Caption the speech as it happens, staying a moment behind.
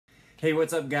Hey,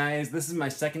 what's up guys? This is my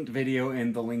second video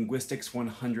in the Linguistics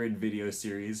 100 video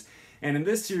series. And in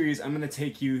this series, I'm going to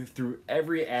take you through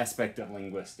every aspect of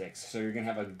linguistics. So you're going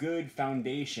to have a good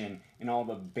foundation in all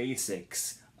the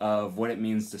basics of what it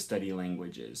means to study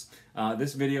languages.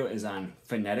 This video is on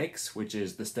phonetics, which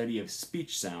is the study of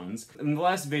speech sounds. In the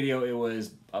last video, it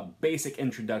was a basic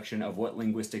introduction of what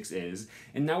linguistics is.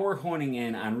 And now we're honing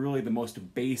in on really the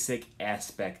most basic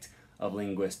aspect of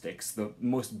linguistics. The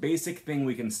most basic thing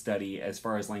we can study as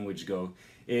far as language go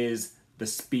is the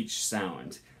speech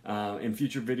sound. In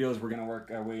future videos, we're going to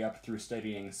work our way up through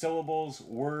studying syllables,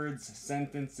 words,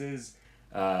 sentences,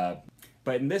 but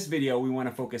in this video we want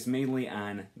to focus mainly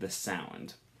on the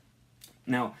sound.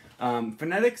 Now,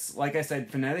 phonetics, like I said,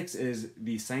 phonetics is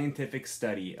the scientific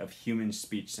study of human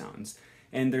speech sounds.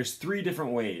 And there's three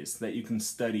different ways that you can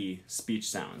study speech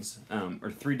sounds,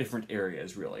 or three different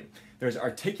areas really. There's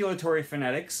articulatory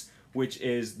phonetics, which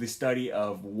is the study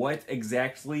of what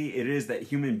exactly it is that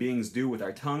human beings do with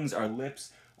our tongues, our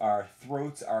lips, our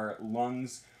throats, our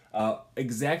lungs,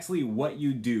 exactly what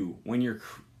you do when you're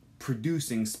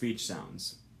producing speech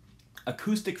sounds.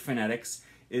 Acoustic phonetics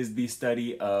is the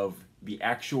study of the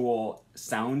actual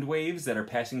sound waves that are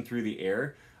passing through the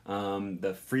air,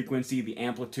 the frequency, the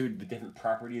amplitude, the different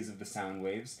properties of the sound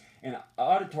waves. And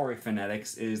auditory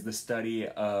phonetics is the study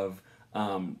of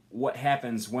what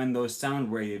happens when those sound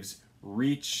waves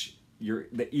reach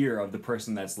the ear of the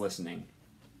person that's listening.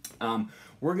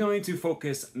 We're going to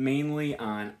focus mainly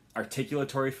on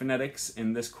articulatory phonetics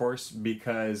in this course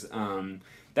because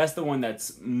that's the one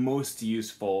that's most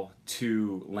useful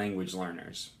to language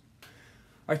learners.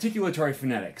 Articulatory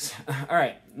phonetics. All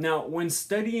right, now when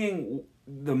studying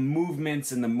the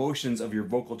movements and the motions of your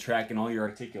vocal tract and all your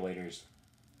articulators,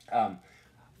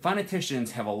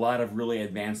 phoneticians have a lot of really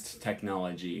advanced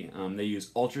technology. They use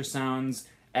ultrasounds,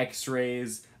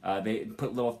 x-rays, they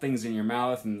put little things in your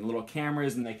mouth and little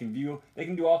cameras, and they can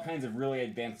do all kinds of really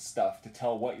advanced stuff to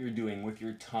tell what you're doing with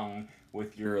your tongue,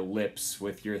 with your lips,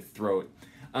 with your throat.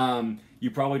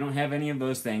 You probably don't have any of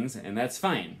those things, and that's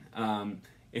fine.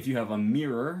 If you have a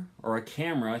mirror or a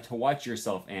camera to watch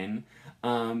yourself in,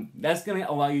 that's going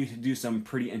to allow you to do some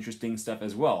pretty interesting stuff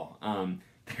as well.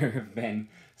 There have been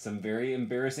some very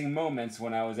embarrassing moments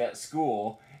when I was at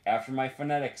school after my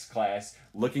phonetics class,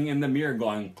 looking in the mirror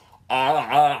going,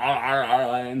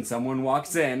 and someone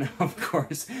walks in, of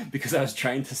course, because I was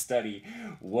trying to study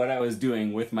what I was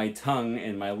doing with my tongue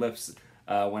and my lips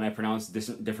when I pronounced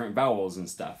different vowels and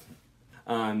stuff.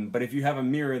 But if you have a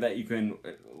mirror that you can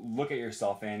look at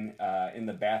yourself in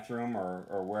the bathroom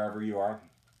or wherever you are,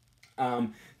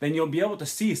 then you'll be able to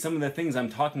see some of the things I'm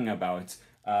talking about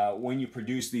when you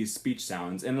produce these speech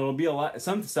sounds, and it'll be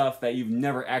some stuff that you've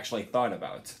never actually thought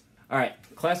about. All right,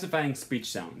 classifying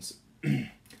speech sounds.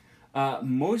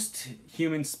 Most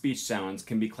human speech sounds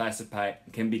can be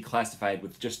classified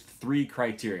with just three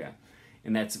criteria,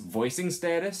 and that's voicing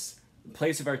status,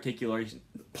 place of articulation,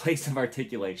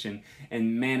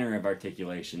 and manner of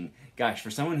articulation. Gosh, for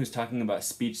someone who's talking about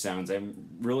speech sounds, I'm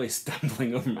really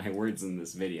stumbling over my words in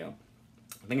this video.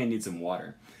 I think I need some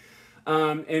water.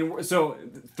 And so,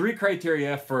 three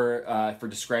criteria for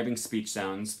describing speech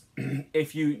sounds.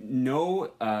 If you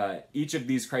know each of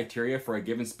these criteria for a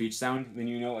given speech sound, then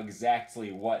you know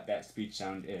exactly what that speech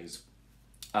sound is.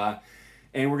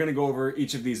 And we're going to go over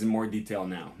each of these in more detail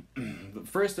now. The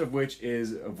first of which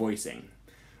is voicing.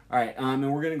 All right,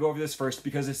 and we're going to go over this first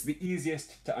because it's the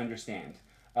easiest to understand.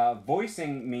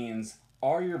 Voicing means,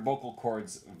 are your vocal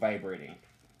cords vibrating?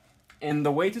 And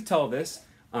the way to tell this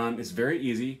is very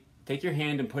easy. Take your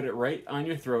hand and put it right on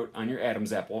your throat, on your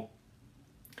Adam's apple.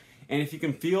 And if you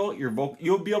can feel your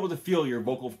you'll be able to feel your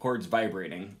vocal cords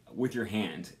vibrating with your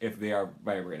hand if they are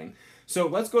vibrating. So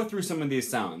let's go through some of these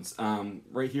sounds.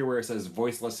 Right here where it says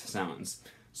voiceless sounds.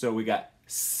 So we got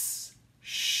s,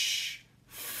 sh,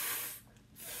 f,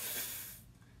 f.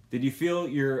 Did you feel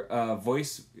your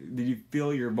did you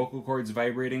feel your vocal cords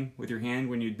vibrating with your hand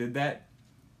when you did that?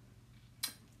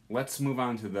 Let's move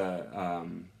on to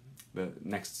the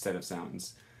next set of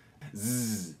sounds.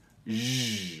 Z,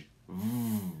 zh,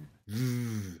 v,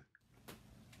 z.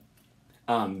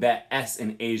 That S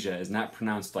in Asia is not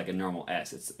pronounced like a normal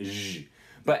S, it's zh.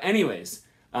 But anyways,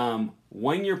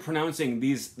 when you're pronouncing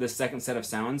this second set of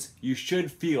sounds, you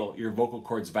should feel your vocal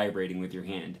cords vibrating with your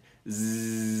hand.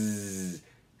 Z,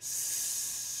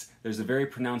 s. There's a very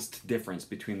pronounced difference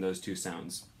between those two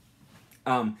sounds.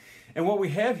 And what we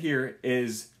have here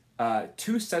is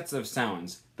two sets of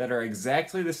sounds that are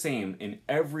exactly the same in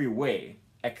every way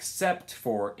except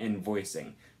for in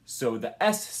voicing. So the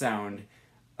S sound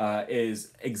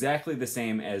is exactly the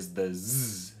same as the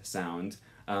Z sound,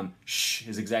 Sh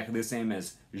is exactly the same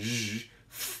as zh,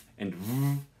 f, and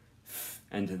v, f,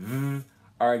 and v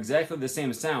are exactly the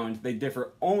same sound. They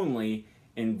differ only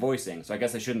in voicing. So I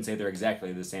guess I shouldn't say they're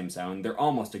exactly the same sound. They're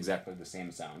almost exactly the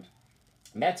same sound.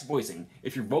 And that's voicing.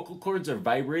 If your vocal cords are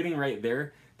vibrating right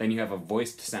there, then you have a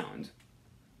voiced sound.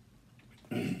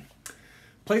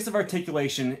 Place of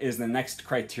articulation is the next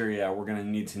criteria we're going to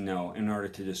need to know in order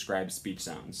to describe speech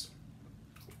sounds.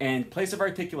 And place of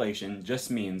articulation just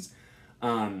means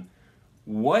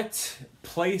what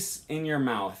place in your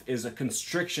mouth is a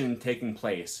constriction taking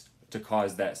place to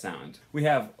cause that sound. We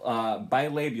have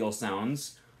bilabial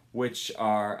sounds, which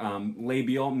are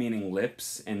labial meaning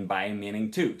lips and bi meaning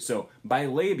two. So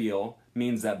bilabial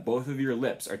means that both of your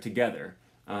lips are together.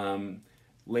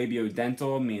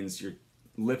 Labiodental means your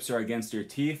lips are against your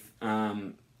teeth.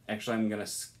 Actually, I'm going to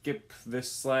skip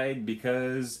this slide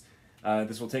because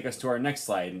this will take us to our next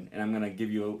slide, and I'm going to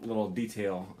give you a little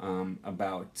detail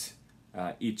about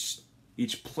each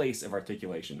place of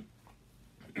articulation.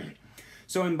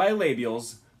 So in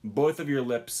bilabials, both of your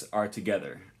lips are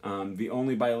together. The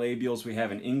only bilabials we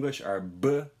have in English are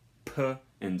b, p,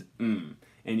 and m.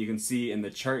 And you can see in the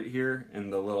chart here, in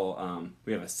the little,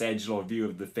 we have a sagittal view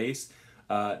of the face,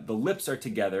 the lips are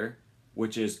together,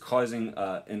 which is causing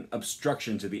an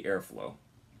obstruction to the airflow.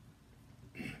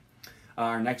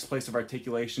 Our next place of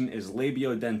articulation is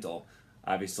labiodental.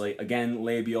 Obviously, again,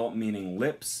 labial meaning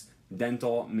lips,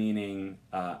 dental meaning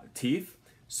teeth.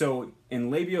 So in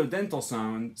labiodental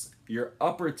sounds, your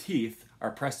upper teeth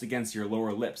are pressed against your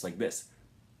lower lips like this.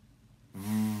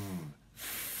 In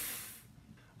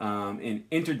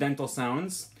interdental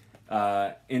sounds,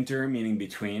 inter meaning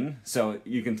between, so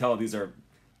you can tell these are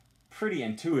pretty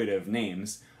intuitive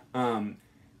names.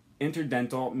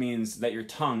 Interdental means that your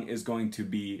tongue is going to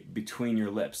be between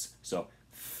your lips. So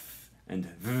and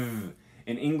v.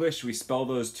 In English, we spell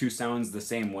those two sounds the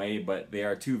same way, but they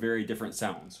are two very different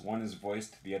sounds. One is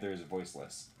voiced, the other is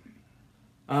voiceless.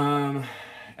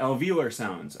 Alveolar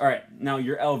sounds. All right, now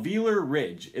your alveolar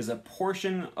ridge is a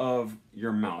portion of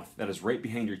your mouth that is right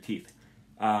behind your teeth.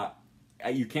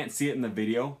 You can't see it in the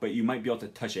video, but you might be able to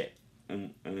touch it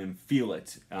and feel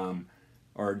it,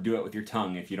 or do it with your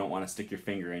tongue if you don't want to stick your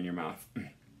finger in your mouth.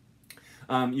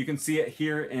 You can see it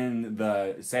here in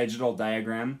the sagittal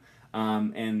diagram,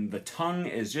 and the tongue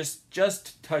is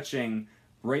just touching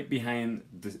right behind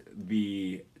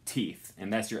the teeth,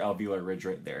 and that's your alveolar ridge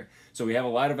right there. So we have a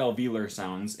lot of alveolar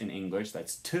sounds in English.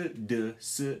 That's t, d,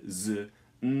 s, z,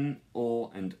 n,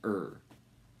 l, and r.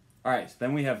 All right,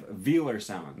 then we have velar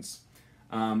sounds.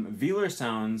 Velar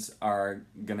sounds are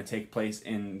going to take place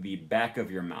in the back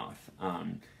of your mouth.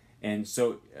 And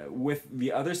so with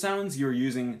the other sounds, you're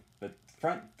using the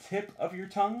front tip of your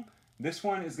tongue. This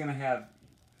one is going to have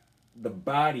the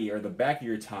body or the back of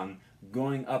your tongue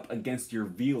going up against your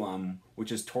velum,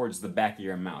 which is towards the back of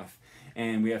your mouth.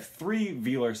 And we have three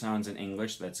velar sounds in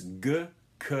English. That's g,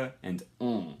 k, and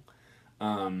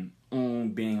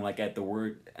being like at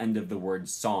the end of the word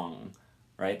song,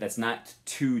 right? That's not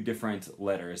two different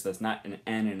letters. That's not an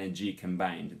N and a G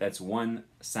combined. That's one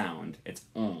sound. It's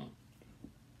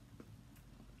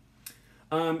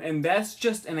and that's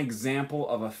just an example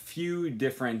of a few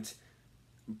different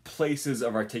places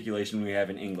of articulation we have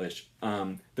in English.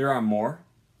 There are more,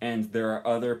 and there are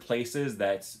other places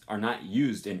that are not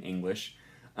used in English,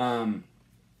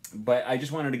 but I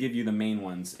just wanted to give you the main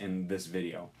ones in this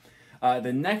video.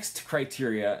 The next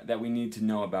criteria that we need to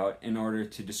know about in order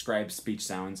to describe speech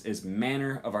sounds is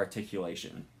manner of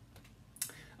articulation.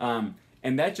 And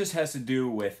that just has to do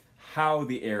with how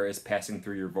the air is passing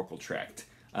through your vocal tract.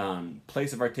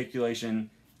 Place of articulation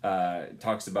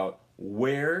talks about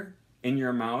where in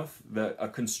your mouth a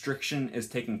constriction is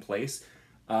taking place.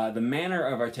 The manner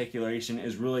of articulation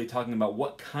is really talking about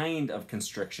what kind of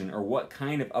constriction or what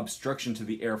kind of obstruction to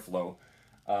the airflow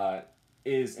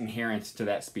is inherent to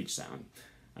that speech sound.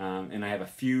 And I have a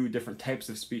few different types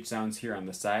of speech sounds here on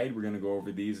the side. We're going to go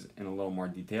over these in a little more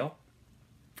detail.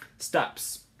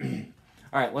 Stops. All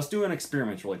right, let's do an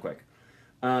experiment really quick.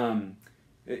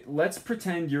 Let's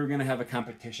pretend you're going to have a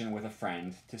competition with a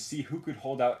friend to see who could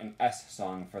hold out an S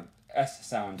sound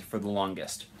for the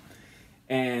longest.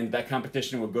 And that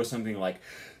competition would go something like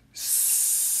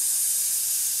S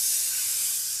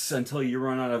until you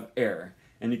run out of air.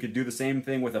 And you could do the same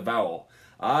thing with a vowel.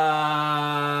 Ah,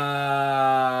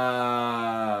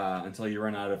 until you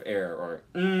run out of air. Or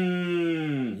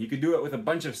You could do it with a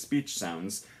bunch of speech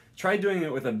sounds. Try doing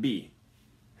it with a B.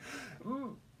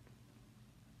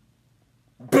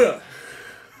 B.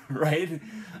 Right?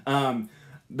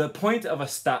 The point of a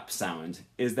stop sound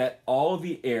is that all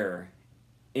the air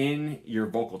in your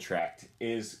vocal tract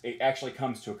it actually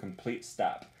comes to a complete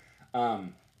stop.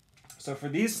 So for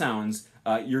these sounds,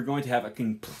 you're going to have a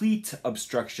complete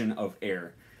obstruction of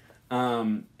air.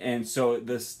 And so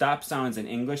the stop sounds in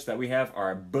English that we have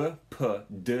are b, p,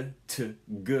 d, t,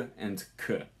 g, and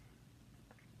k.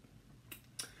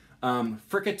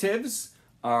 Fricatives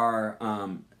are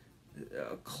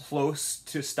close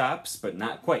to stops, but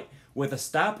not quite. With a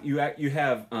stop, you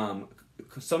have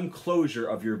some closure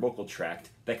of your vocal tract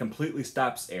that completely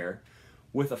stops air.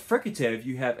 With a fricative,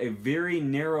 you have a very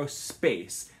narrow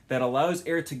space that allows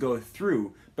air to go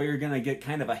through, but you're going to get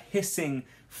kind of a hissing,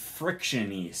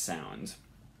 friction-y sound.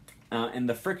 And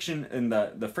the friction and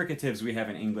the fricatives we have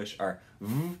in English are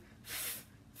v, f,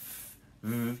 f,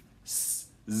 v, s,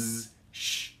 z,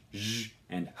 sh, zh,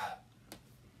 and h.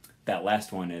 That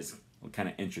last one is kind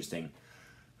of interesting.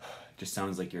 Just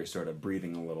sounds like you're sort of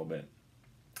breathing a little bit.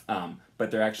 But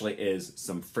there actually is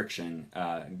some friction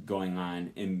going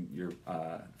on in your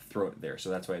throat there, so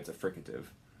that's why it's a fricative.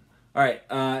 All right,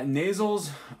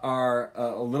 nasals are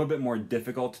a little bit more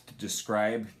difficult to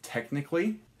describe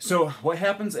technically. So what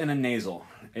happens in a nasal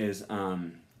is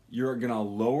you're going to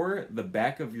lower the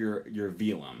back of your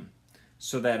velum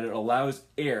so that it allows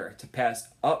air to pass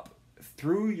up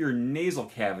through your nasal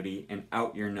cavity and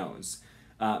out your nose,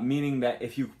 meaning that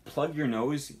if you plug your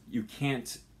nose, you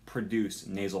can't produce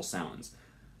nasal sounds.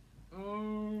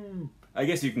 I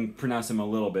guess you can pronounce them a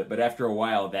little bit, but after a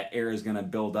while that air is going to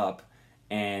build up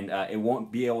and it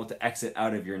won't be able to exit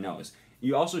out of your nose.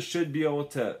 You also should be able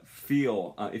to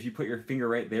feel, if you put your finger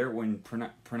right there when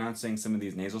pronouncing some of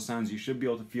these nasal sounds, you should be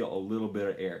able to feel a little bit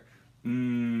of air.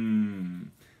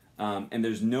 And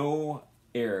there's no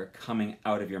air coming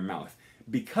out of your mouth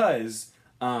because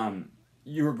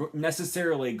you're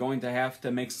necessarily going to have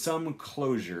to make some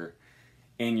closure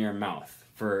in your mouth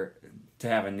to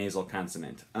have a nasal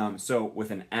consonant. So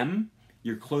with an M,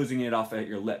 you're closing it off at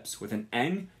your lips. With an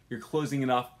N, you're closing it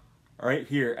off right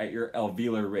here at your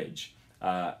alveolar ridge.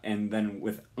 And then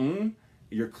with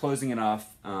you're closing it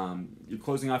off. You're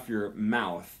closing off your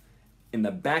mouth in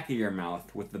the back of your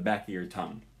mouth with the back of your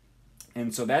tongue.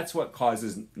 And so that's what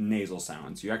causes nasal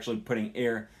sounds. You're actually putting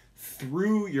air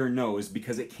through your nose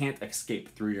because it can't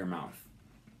escape through your mouth.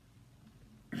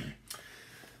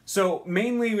 So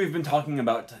mainly we've been talking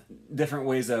about different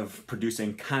ways of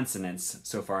producing consonants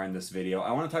so far in this video.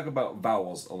 I want to talk about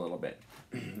vowels a little bit.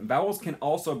 Vowels can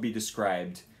also be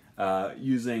described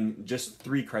using just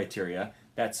 3 criteria.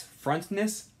 That's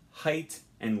frontness, height,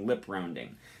 and lip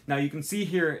rounding. Now you can see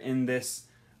here in this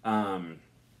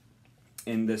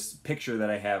picture that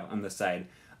I have on the side,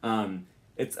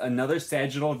 it's another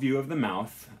sagittal view of the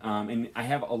mouth, and I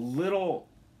have a little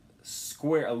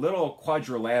square, a little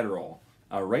quadrilateral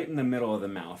right in the middle of the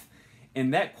mouth.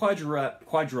 And that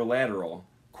quadrilateral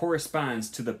corresponds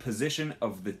to the position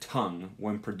of the tongue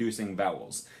when producing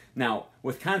vowels. Now,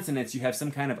 with consonants, you have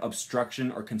some kind of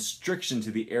obstruction or constriction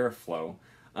to the airflow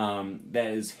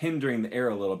that is hindering the air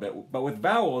a little bit. But with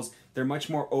vowels, they're much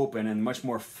more open and much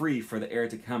more free for the air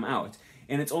to come out.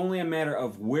 And it's only a matter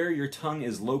of where your tongue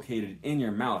is located in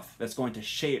your mouth that's going to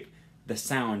shape the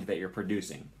sound that you're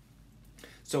producing.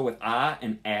 So with ah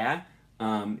and ah,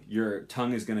 your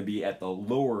tongue is going to be at the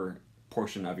lower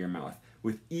portion of your mouth.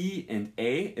 With e and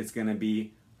a, it's going to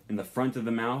be in the front of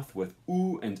the mouth. With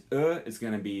oo and it's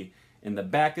going to be in the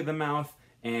back of the mouth.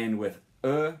 And with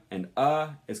and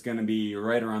it's going to be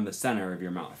right around the center of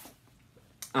your mouth.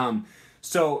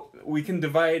 So we can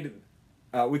divide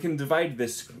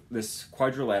this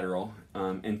quadrilateral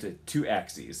into 2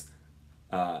 axes,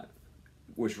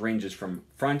 which ranges from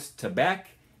front to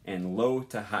back and low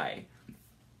to high.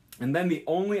 And then the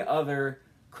only other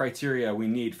criteria we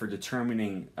need for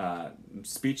determining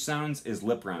speech sounds is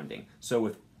lip rounding. So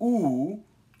with oo,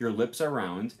 your lips are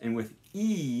round, and with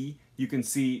e, you can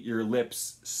see your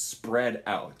lips spread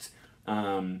out.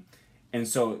 And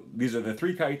so these are the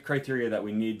 3 criteria that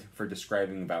we need for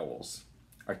describing vowels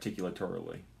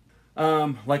articulatorily.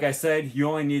 Like I said, you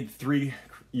only need 3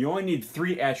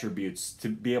 attributes to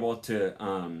be able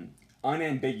to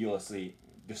unambiguously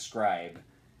describe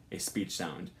a speech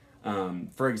sound.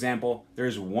 For example,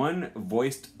 there's one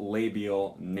voiced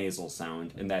labial nasal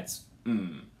sound, and that's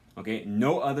Okay,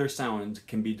 no other sound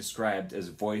can be described as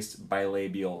voiced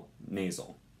bilabial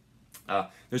nasal.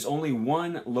 There's only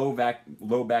one low back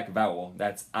vowel,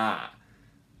 that's ah.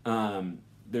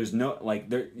 There's no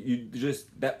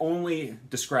that only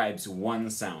describes one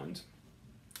sound.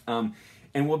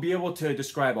 And we'll be able to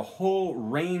describe a whole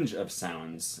range of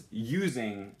sounds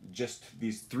using just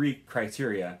these 3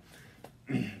 criteria.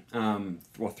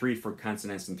 3 for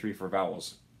consonants and 3 for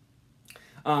vowels.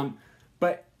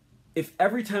 But if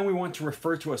every time we want to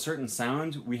refer to a certain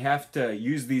sound, we have to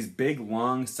use these big,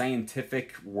 long,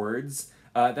 scientific words,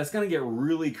 that's going to get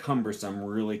really cumbersome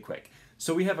really quick.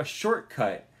 So we have a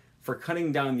shortcut for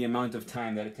cutting down the amount of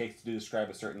time that it takes to describe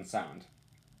a certain sound.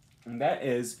 And that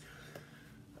is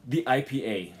the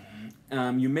IPA.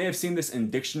 You may have seen this in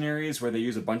dictionaries where they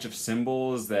use a bunch of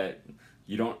symbols that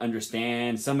you don't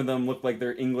understand. Some of them look like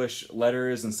they're English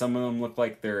letters and some of them look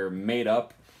like they're made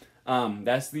up.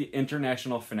 That's the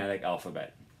International Phonetic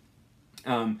Alphabet.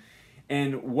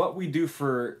 And what we do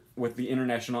with the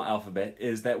International Alphabet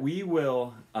is that we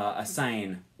will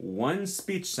assign one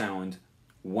speech sound,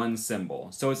 one symbol.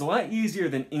 So it's a lot easier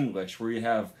than English, where you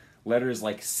have letters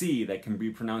like C that can be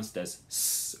pronounced as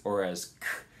S or as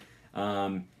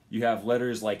K. You have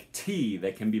letters like T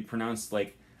that can be pronounced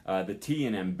like the T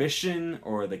in ambition,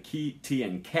 or the T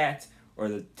in cat, or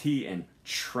the T in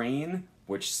train,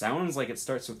 which sounds like it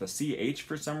starts with a CH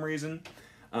for some reason.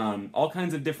 All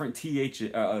kinds of different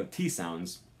T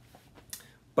sounds.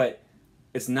 But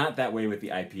it's not that way with the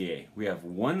IPA. We have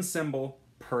one symbol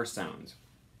per sound.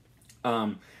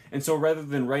 And so rather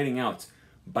than writing out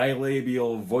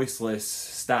bilabial voiceless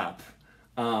stop,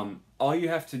 all you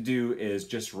have to do is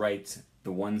just write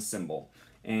the one symbol.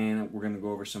 And we're going to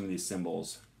go over some of these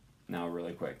symbols now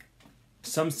really quick.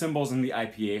 Some symbols in the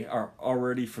IPA are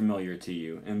already familiar to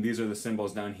you, and these are the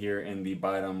symbols down here in the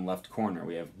bottom left corner.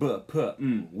 We have b, p,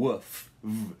 m, w, f,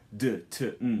 v, d,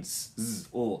 t, n, s, z,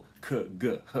 l, k,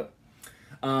 g, h.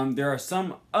 There are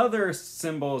some other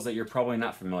symbols that you're probably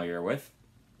not familiar with,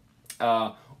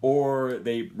 or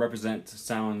they represent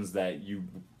sounds that you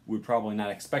would probably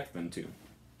not expect them to.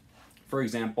 For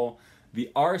example,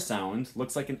 the R sound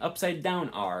looks like an upside down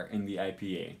R in the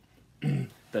IPA.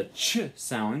 The ch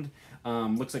sound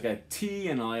looks like a T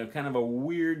and kind of a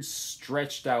weird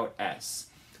stretched out S.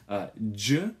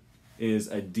 J is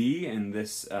a D, and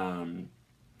this, I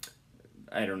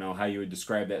don't know how you would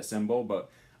describe that symbol, but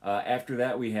after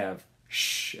that we have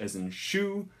sh as in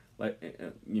shoe, like,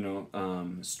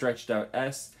 stretched out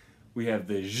S. We have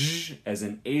the zh as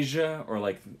in Asia, or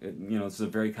like, this is a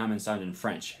very common sound in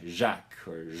French, Jacques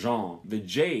or Jean. The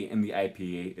J in the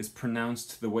IPA is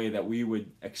pronounced the way that we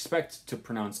would expect to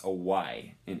pronounce a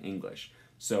Y in English.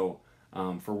 So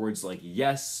for words like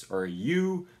yes or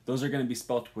you, those are going to be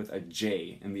spelt with a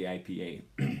J in the IPA.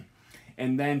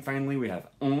 And then finally we have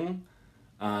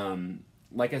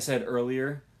like I said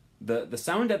earlier, the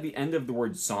sound at the end of the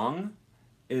word song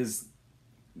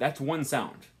that's one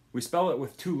sound. We spell it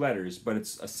with two letters, but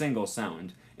it's a single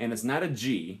sound. And it's not a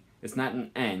G, it's not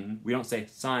an N. We don't say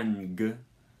sang.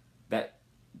 That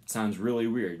sounds really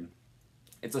weird.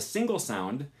 It's a single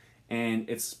sound, and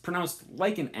it's pronounced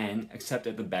like an N, except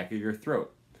at the back of your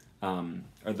throat, or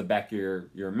the back of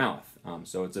your mouth.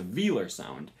 So it's a velar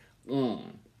sound.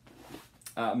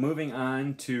 Moving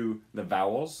on to the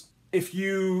vowels. If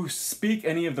you speak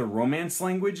any of the Romance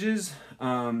languages,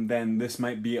 then this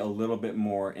might be a little bit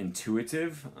more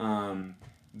intuitive.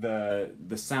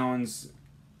 The sounds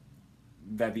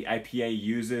that the IPA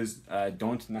uses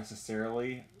don't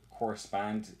necessarily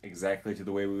correspond exactly to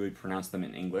the way we would pronounce them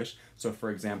in English. So for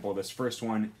example, this first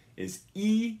one is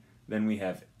E, then we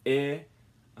have I,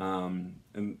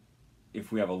 and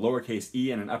if we have a lowercase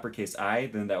e and an uppercase I,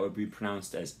 then that would be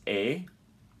pronounced as A.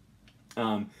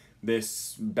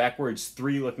 This backwards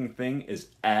 3 looking thing is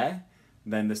eh.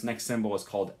 Then this next symbol is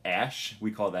called ash.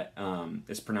 We call that,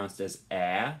 it's pronounced as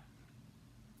a.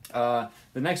 The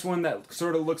next one that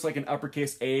sort of looks like an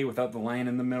uppercase A without the line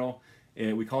in the middle,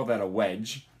 we call that a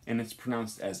wedge, and it's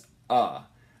pronounced as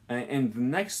and the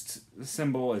next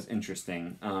symbol is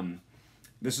interesting.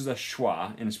 This is a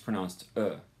schwa, and it's pronounced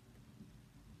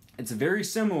It's very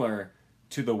similar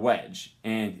to the wedge,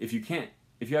 and if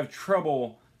you have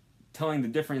trouble telling the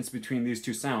difference between these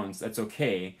two sounds, that's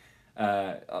okay.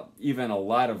 Even a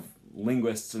lot of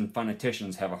linguists and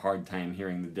phoneticians have a hard time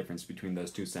hearing the difference between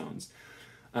those two sounds.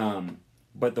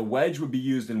 But the wedge would be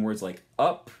used in words like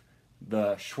up,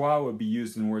 the schwa would be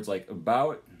used in words like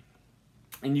about,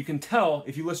 and you can tell,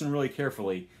 if you listen really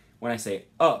carefully, when I say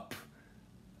up,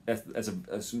 that's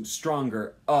a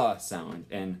stronger sound,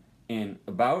 and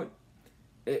about,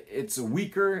 it's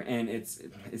weaker, and it's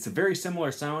a very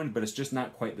similar sound, but it's just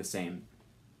not quite the same.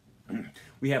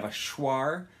 We have a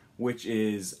schwar, which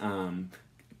is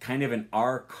kind of an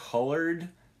R-colored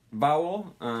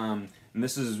vowel, and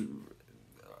this is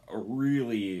a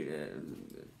really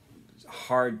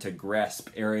hard to grasp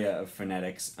area of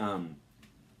phonetics.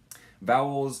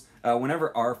 Vowels,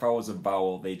 whenever R follows a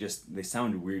vowel, they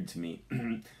sound weird to me.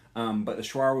 But the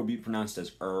schwar would be pronounced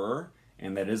as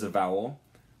and that is a vowel.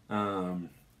 And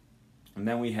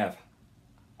then we have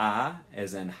a,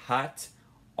 as in hot,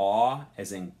 aw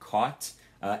as in caught.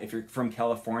 If you're from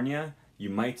California, you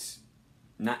might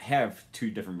not have two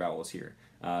different vowels here.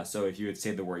 So if you would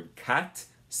say the word cot,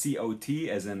 C-O-T,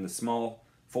 as in the small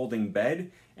folding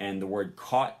bed, and the word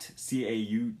caught,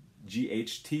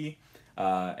 C-A-U-G-H-T,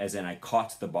 as in I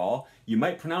caught the ball, you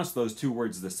might pronounce those two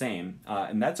words the same,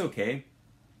 and that's okay.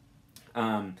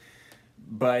 So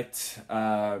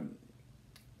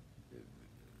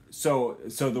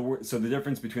the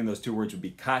difference between those two words would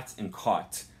be cot and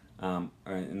caught,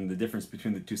 and the difference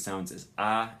between the two sounds is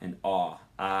ah and aw,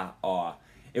 ah, aw.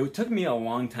 It took me a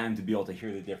long time to be able to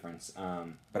hear the difference,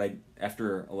 but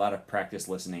after a lot of practice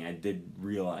listening, I did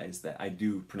realize that I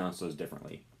do pronounce those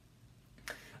differently.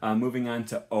 Moving on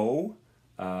to O,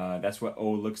 that's what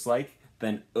O looks like.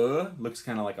 Then looks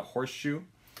kind of like a horseshoe,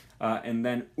 and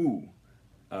then U,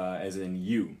 as in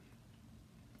you.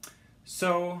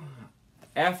 So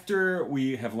after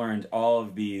we have learned all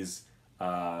of these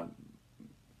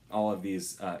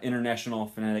international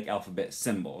phonetic alphabet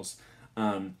symbols,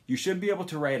 you should be able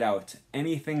to write out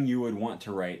anything you would want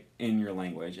to write in your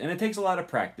language. And it takes a lot of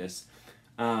practice.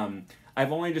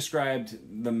 I've only described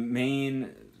the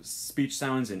main speech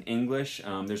sounds in English.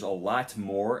 There's a lot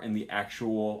more in the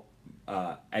actual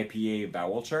IPA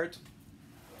vowel chart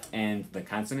and the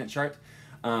consonant chart.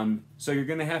 So you're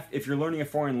going to have, if you're learning a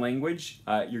foreign language,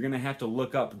 you're going to have to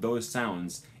look up those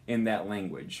sounds in that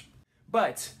language.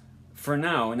 But for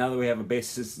now that we have a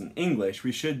basis in English,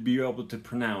 we should be able to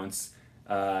pronounce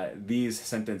these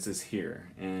sentences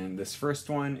here. And this first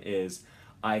one is,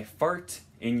 I fart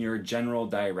in your general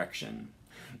direction.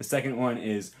 The second one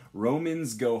is,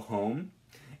 Romans go home.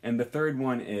 And the third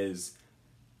one is,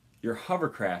 your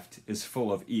hovercraft is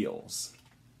full of eels.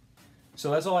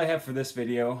 So that's all I have for this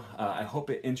video. I hope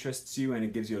it interests you and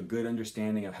it gives you a good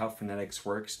understanding of how phonetics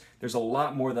works. There's a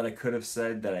lot more that I could have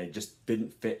said that I just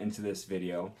didn't fit into this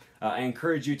video. I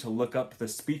encourage you to look up the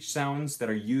speech sounds that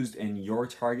are used in your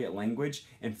target language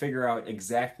and figure out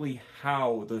exactly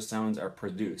how those sounds are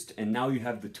produced. And now you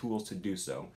have the tools to do so.